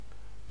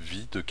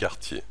de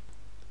Quartier.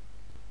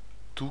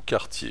 Tout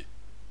Quartier.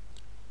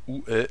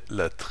 Où est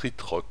la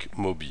Tritroc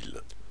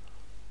mobile?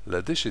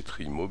 La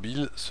déchetterie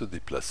mobile se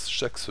déplace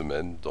chaque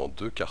semaine dans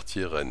 2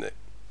 quartiers rennais.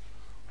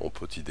 On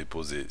peut y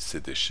déposer ses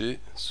déchets,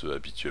 ceux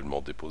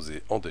habituellement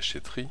déposés en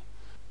déchetterie.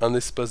 Un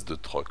espace de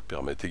troc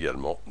permet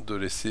également de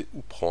laisser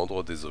ou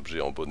prendre des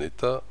objets en bon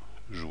état,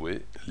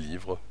 jouets,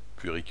 livres,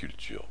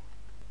 puériculture.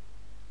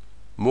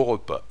 Mon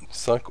repas,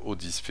 5 au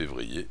 10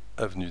 février,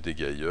 avenue des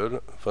Gailleuls,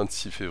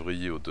 26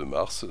 février au 2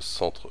 mars,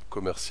 centre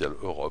commercial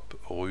Europe,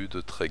 rue de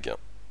Tréguin.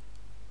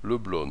 Le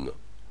Blône,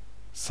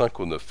 5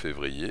 au 9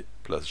 février,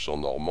 place Jean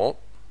Normand,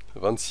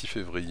 26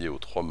 février au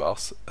 3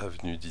 mars,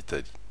 avenue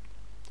d'Italie.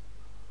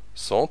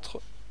 Centre,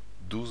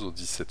 12 au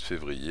 17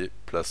 février,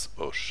 place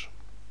Hoche.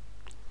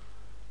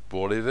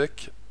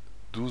 Bourg-l'Évêque,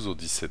 12 au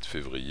 17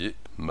 février,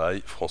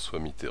 maille François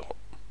Mitterrand.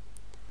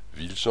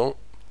 Ville,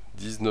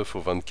 19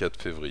 au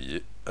 24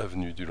 février,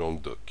 avenue du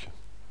Languedoc.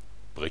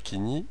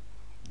 Bréquigny,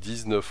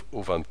 19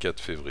 au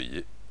 24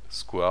 février,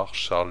 square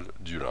Charles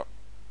Dulin.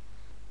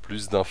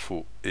 Plus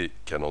d'infos et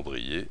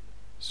calendrier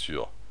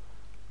sur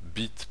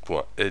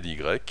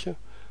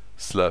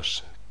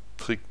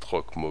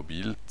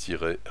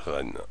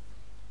bit.ly/trictrocmobile-rennes.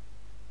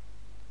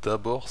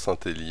 D'abord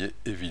Saint-Hélier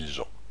et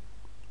Villejean.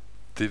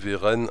 TV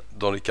Rennes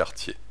dans les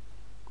quartiers.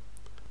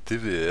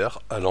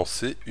 TVR a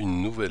lancé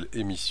une nouvelle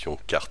émission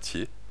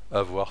Quartier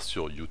à voir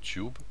sur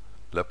YouTube.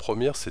 La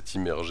première s'est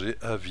immergée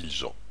à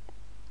Villejean.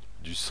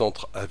 Du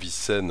centre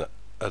Avicenne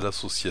à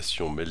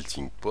l'association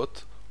Melting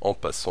Pot, en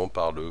passant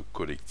par le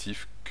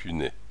collectif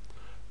Cunet.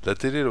 La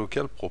télé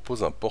locale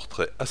propose un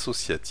portrait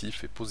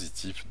associatif et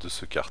positif de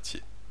ce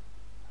quartier.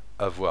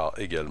 À voir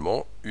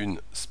également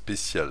une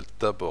spéciale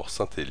Tabor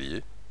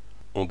Saint-Hélier.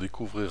 On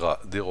découvrira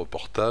des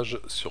reportages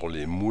sur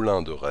les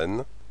moulins de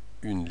Rennes,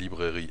 une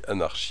librairie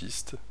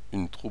anarchiste,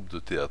 une troupe de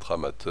théâtre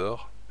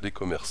amateur, les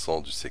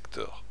commerçants du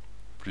secteur.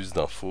 Plus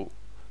d'infos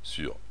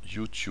sur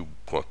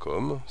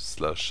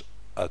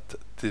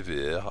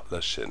youtube.com/@tvr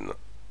la chaîne.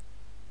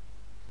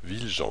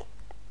 Villejean.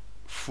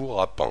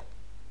 Four à pain.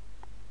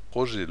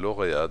 Projet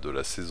lauréat de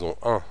la saison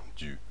 1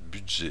 du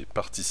budget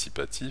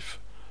participatif,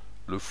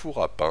 le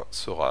four à pain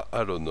sera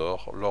à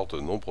l'honneur lors de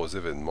nombreux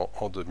événements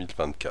en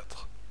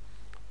 2024.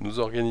 Nous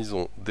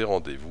organisons des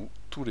rendez-vous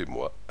tous les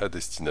mois à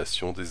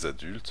destination des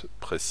adultes,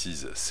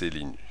 précise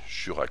Céline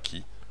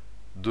Churaki,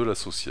 de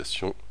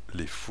l'association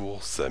Les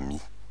Fours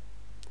Amis.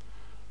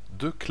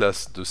 2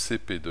 classes de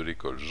CP de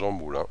l'école Jean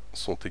Moulin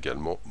sont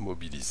également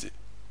mobilisées.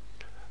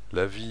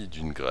 La vie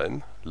d'une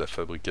graine, la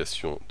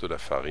fabrication de la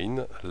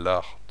farine,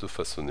 l'art de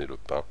façonner le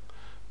pain,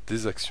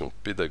 des actions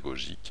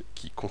pédagogiques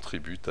qui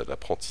contribuent à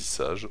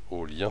l'apprentissage,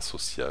 au lien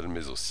social,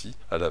 mais aussi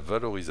à la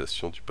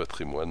valorisation du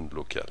patrimoine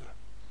local.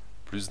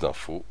 Plus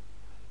d'infos,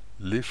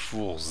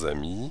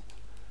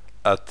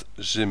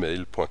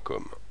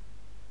 lesfoursamis@gmail.com.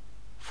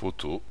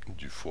 Photo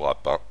du four à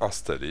pain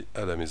installé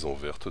à la Maison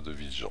Verte de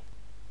Villejean.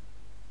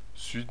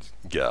 Sud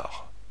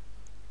Gare.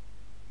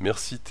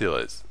 Merci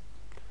Thérèse.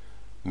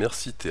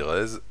 Merci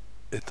Thérèse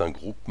est un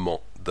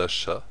groupement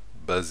d'achat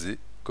basé,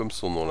 comme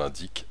son nom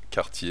l'indique,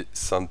 quartier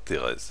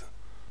Sainte-Thérèse.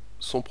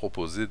 Sont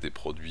proposés des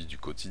produits du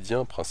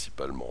quotidien,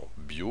 principalement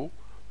bio,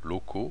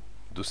 locaux,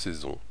 de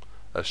saison,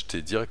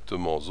 achetés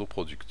directement aux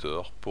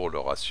producteurs pour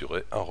leur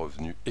assurer un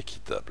revenu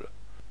équitable.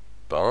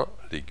 Pain,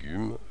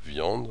 légumes,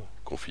 viande,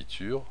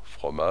 confiture,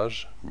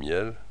 fromage,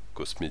 miel,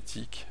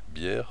 cosmétiques,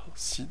 bière,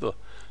 cidre.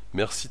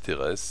 Merci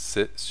Thérèse,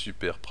 c'est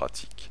super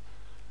pratique.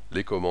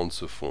 Les commandes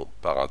se font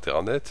par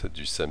internet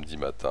du samedi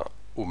matin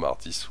au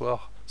mardi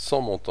soir,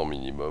 sans montant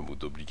minimum ou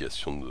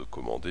d'obligation de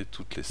commander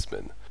toutes les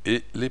semaines.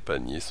 Et les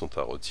paniers sont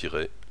à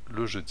retirer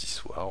le jeudi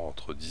soir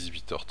entre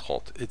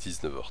 18h30 et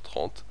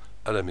 19h30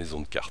 à la maison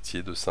de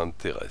quartier de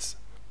Sainte-Thérèse.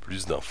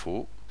 Plus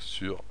d'infos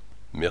sur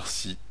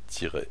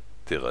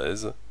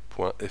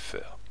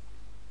merci-thérèse.fr.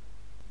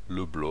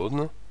 Le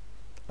Blône,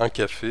 un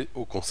café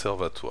au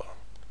conservatoire.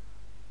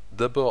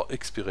 D'abord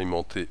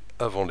expérimenté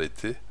avant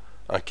l'été,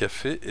 un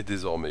café est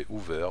désormais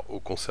ouvert au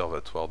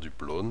conservatoire du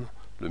Blône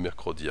le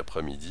mercredi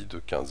après-midi de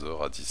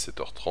 15h à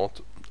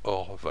 17h30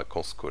 hors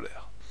vacances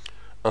scolaires,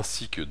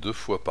 ainsi que 2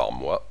 fois par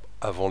mois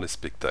avant les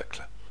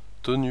spectacles.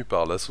 Tenu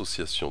par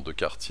l'association de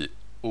quartier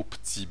Au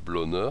Petit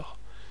Blôneur,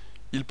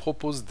 il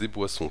propose des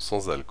boissons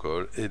sans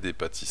alcool et des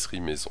pâtisseries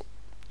maison.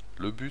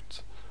 Le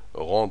but,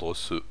 rendre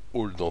ce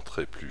hall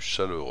d'entrée plus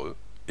chaleureux,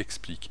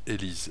 explique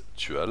Élise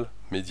Tual,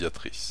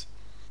 médiatrice.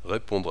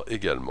 Répondre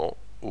également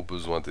aux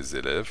besoins des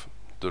élèves,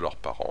 de leurs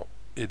parents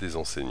et des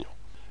enseignants.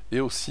 Et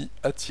aussi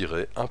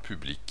attirer un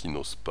public qui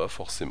n'ose pas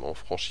forcément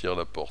franchir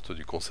la porte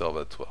du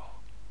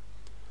conservatoire.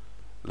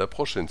 La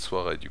prochaine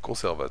soirée du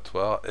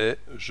conservatoire est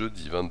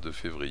jeudi 22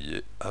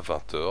 février à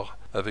 20h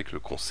avec le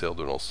concert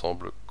de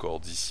l'ensemble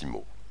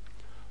Cordissimo.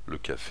 Le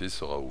café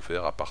sera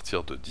ouvert à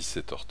partir de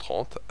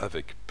 17h30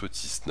 avec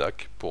petit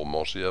snack pour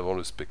manger avant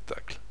le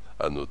spectacle.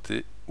 À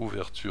noter,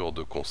 ouverture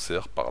de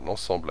concert par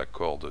l'ensemble à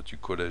cordes du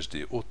Collège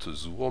des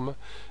Hautes-Ourmes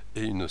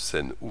et une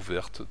scène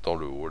ouverte dans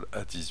le hall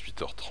à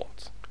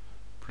 18h30.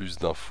 Plus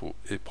d'infos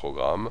et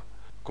programmes,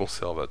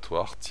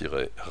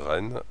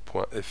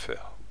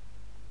 conservatoire-rennes.fr.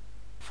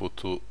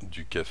 photos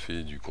du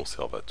café du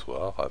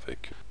conservatoire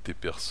avec des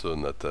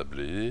personnes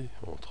attablées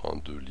en train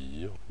de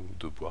lire ou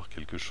de boire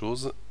quelque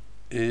chose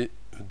et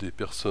des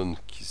personnes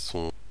qui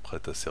sont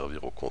prêtes à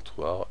servir au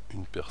comptoir,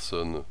 une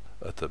personne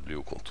attablée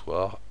au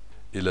comptoir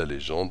et la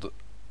légende: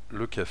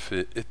 le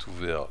café est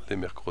ouvert les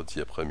mercredis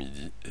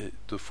après-midi et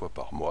 2 fois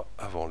par mois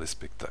avant les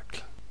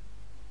spectacles.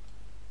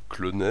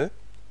 Clenay,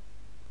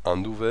 un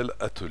nouvel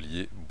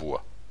atelier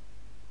bois.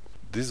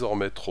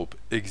 Désormais trop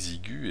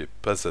exigu et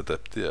pas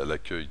adapté à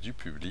l'accueil du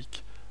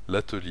public,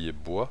 l'atelier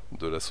bois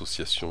de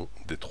l'association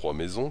des Trois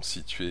Maisons,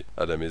 située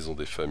à la Maison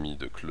des Familles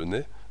de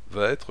Clenay,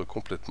 va être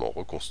complètement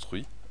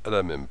reconstruit à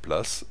la même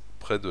place,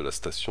 près de la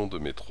station de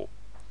métro.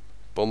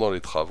 Pendant les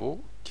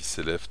travaux, qui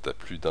s'élèvent à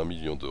plus d'1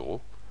 million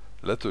d'euros,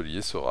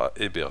 l'atelier sera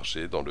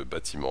hébergé dans le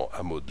bâtiment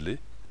à modeler,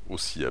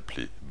 aussi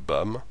appelé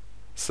BAM.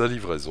 Sa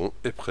livraison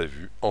est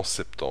prévue en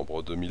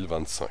septembre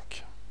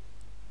 2025.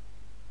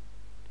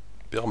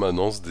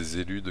 Permanence des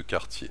élus de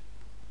quartier.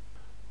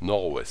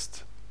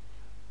 Nord-Ouest.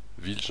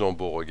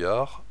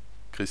 Ville-Jean-Beauregard,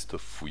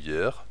 Christophe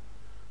Fouillère,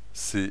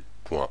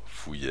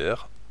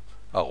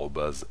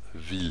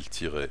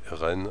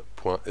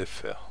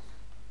 c.fouillère@ville-rennes.fr.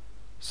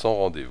 Sans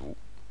rendez-vous.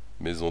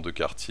 Maison de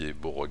quartier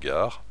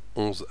Beauregard,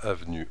 11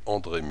 avenue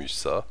André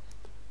Mussat,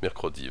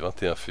 mercredi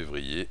 21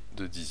 février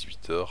de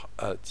 18h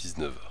à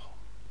 19h.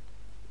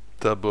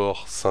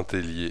 Tabor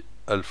Saint-Hélier,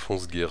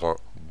 Alphonse Guérin,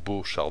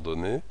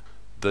 Beau-Chardonnay,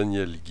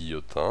 Daniel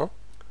Guillotin,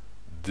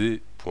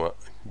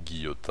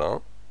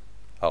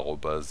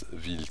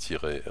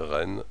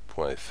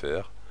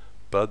 d.guillotin@ville-rennes.fr.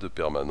 Pas de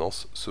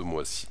permanence ce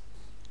mois-ci.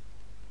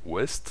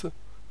 Ouest,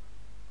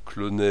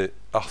 Clenay,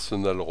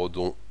 Arsenal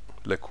Redon,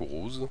 La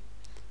Courouse,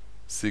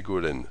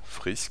 Ségolène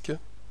Frisque,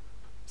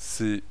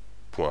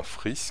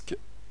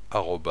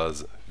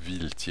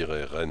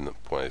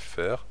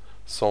 c.frisque@ville-rennes.fr.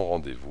 Sans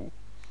rendez-vous.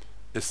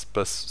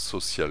 Espace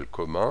social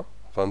commun,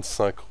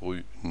 25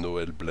 rue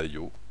Noël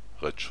Blaillot,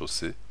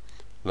 rez-de-chaussée,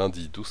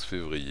 lundi 12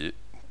 février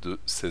de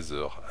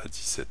 16h à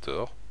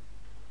 17h.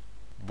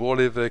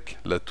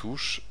 Bourg-l'Évêque-La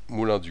Touche,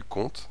 Moulin du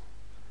Comte,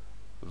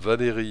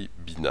 Valérie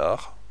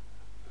Binard,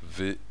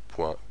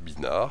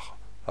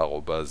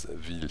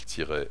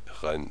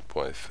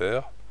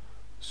 v.binard@ville-rennes.fr.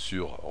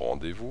 Sur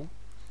rendez-vous.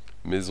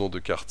 Maison de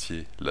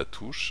quartier La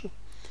Touche,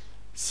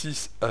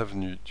 6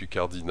 avenue du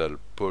Cardinal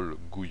Paul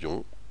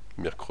Gouillon,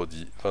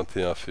 mercredi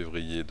 21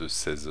 février de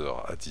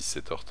 16h à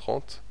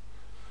 17h30.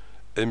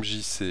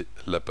 MJC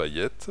La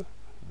Paillette,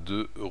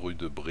 2 rue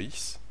de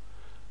Brice,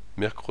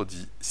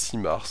 mercredi 6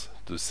 mars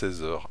de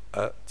 16h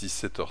à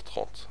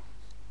 17h30.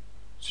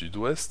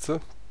 Sud-Ouest,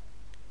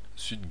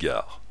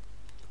 Sud-Gare,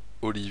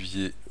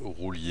 Olivier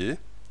Roulier,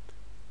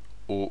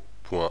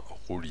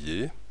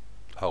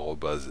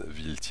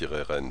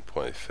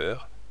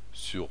 o.roulier@ville-rennes.fr.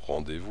 Sur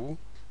rendez-vous.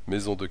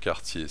 Maison de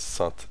quartier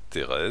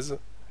Sainte-Thérèse,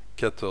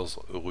 14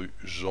 rue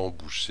Jean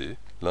Boucher,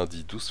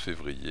 lundi 12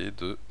 février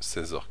de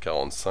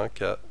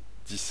 16h45 à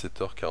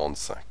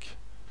 17h45.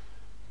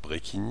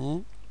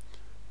 Bréquigny,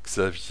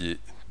 Xavier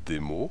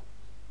Desmaux,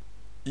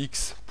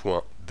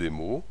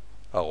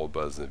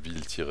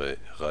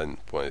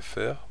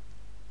 x.desmaux@ville-rennes.fr.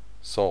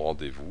 Sans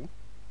rendez-vous.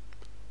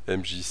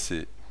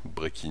 MJC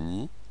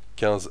Bréquigny,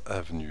 15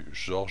 avenue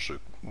Georges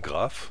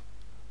Graff,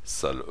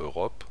 salle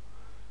Europe,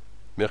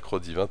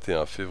 mercredi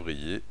 21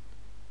 février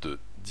de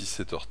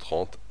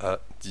 17h30 à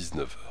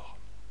 19h.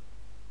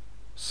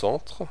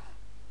 Centre,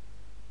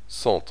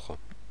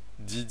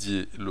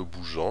 Didier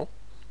Lebougeant,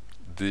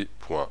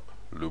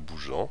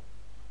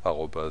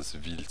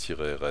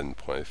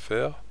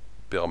 d.lebougeant@ville-rennes.fr.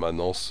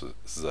 Permanences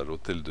à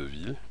l'hôtel de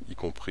ville, y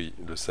compris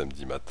le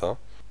samedi matin,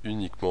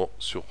 uniquement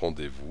sur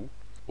rendez-vous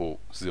au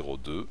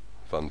 02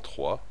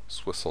 23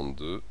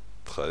 62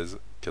 13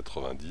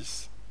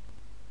 90.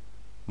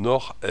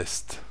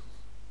 Nord-Est,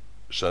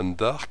 Jeanne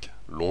d'Arc,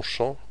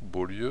 Longchamp,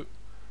 Beaulieu,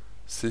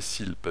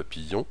 Cécile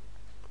Papillon,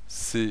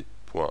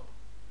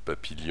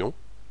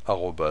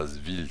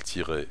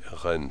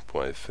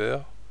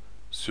 c.papillon@ville-rennes.fr.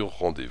 Sur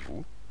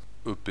rendez-vous.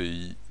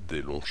 EPI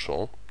des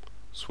Longchamps,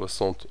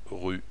 60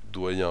 rue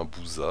Doyen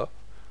Bouzat,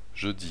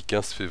 jeudi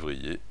 15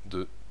 février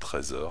de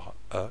 13h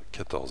à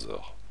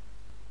 14h.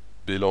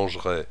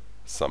 Bélangeret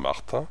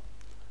Saint-Martin,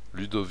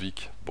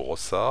 Ludovic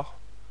Brossard,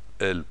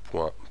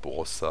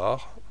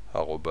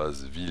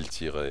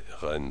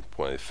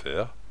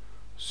 l.brossard@ville-rennes.fr.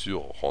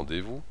 Sur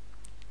rendez-vous.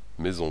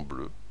 Maison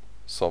Bleue,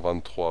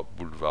 123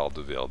 boulevard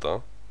de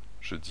Verdun,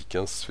 jeudi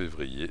 15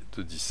 février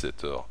de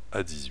 17h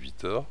à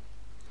 18h.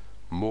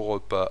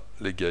 Maurepas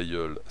Les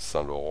Gailleuls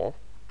Saint-Laurent,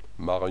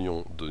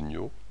 Marion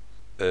Degnaud,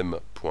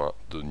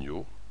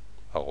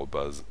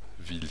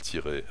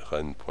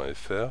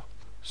 m.degnaud@ville-rennes.fr.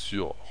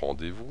 Sur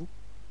rendez-vous.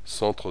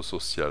 Centre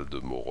social de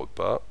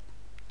Maurepas,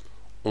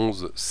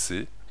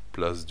 11C,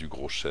 place du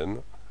Gros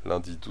Chêne,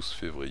 lundi 12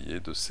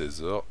 février de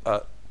 16h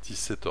à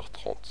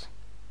 17h30.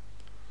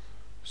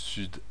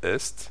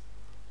 Sud-Est,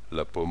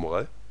 La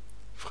Pommeraye,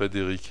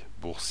 Frédéric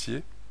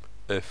Boursier,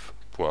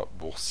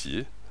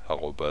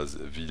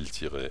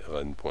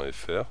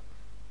 f.boursier@ville-rennes.fr.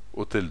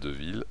 Hôtel de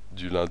ville,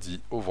 du lundi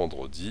au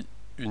vendredi,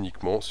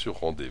 uniquement sur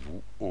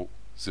rendez-vous au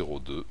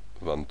 02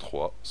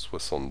 23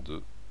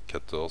 62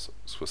 14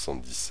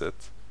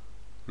 77.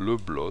 Le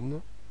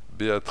Blône,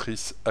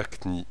 Béatrice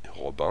Acny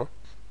Robin,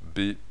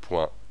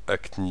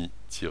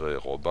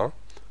 b.acny-robin,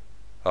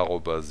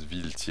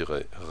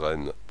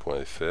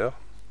 @ville-rennes.fr,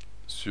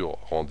 sur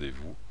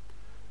rendez-vous,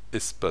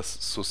 espace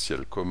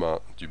social commun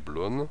du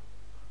Blône,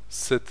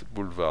 7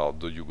 boulevard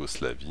de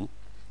Yougoslavie,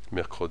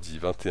 mercredi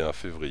 21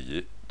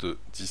 février de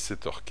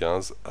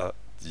 17h15 à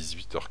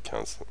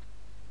 18h15.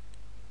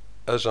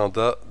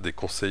 Agenda des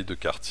conseils de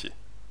quartier.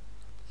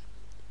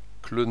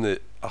 Clenay,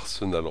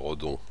 Arsenal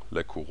Redon,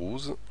 La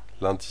Courouse,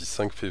 lundi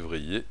 5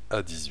 février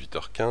à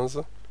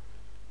 18h15.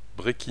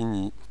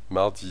 Bréquigny,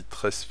 mardi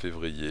 13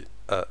 février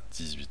à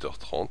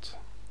 18h30.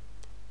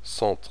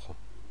 Centre,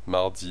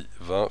 mardi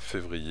 20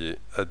 février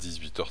à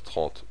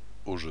 18h30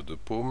 au Jeu de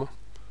Paume.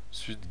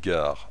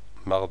 Sud-Gare,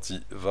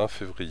 mardi 20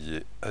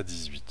 février à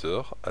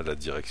 18h à la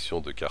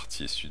direction de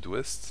Quartier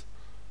Sud-Ouest.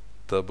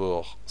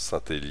 D'abord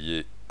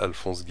Saint-Hélier,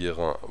 Alphonse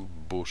Guérin,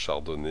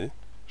 Beau-Chardonnay.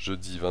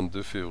 Jeudi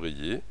 22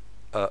 février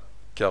à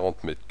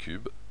 40 mètres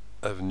cubes,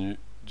 avenue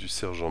du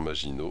Sergent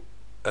Maginot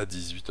à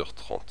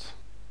 18h30.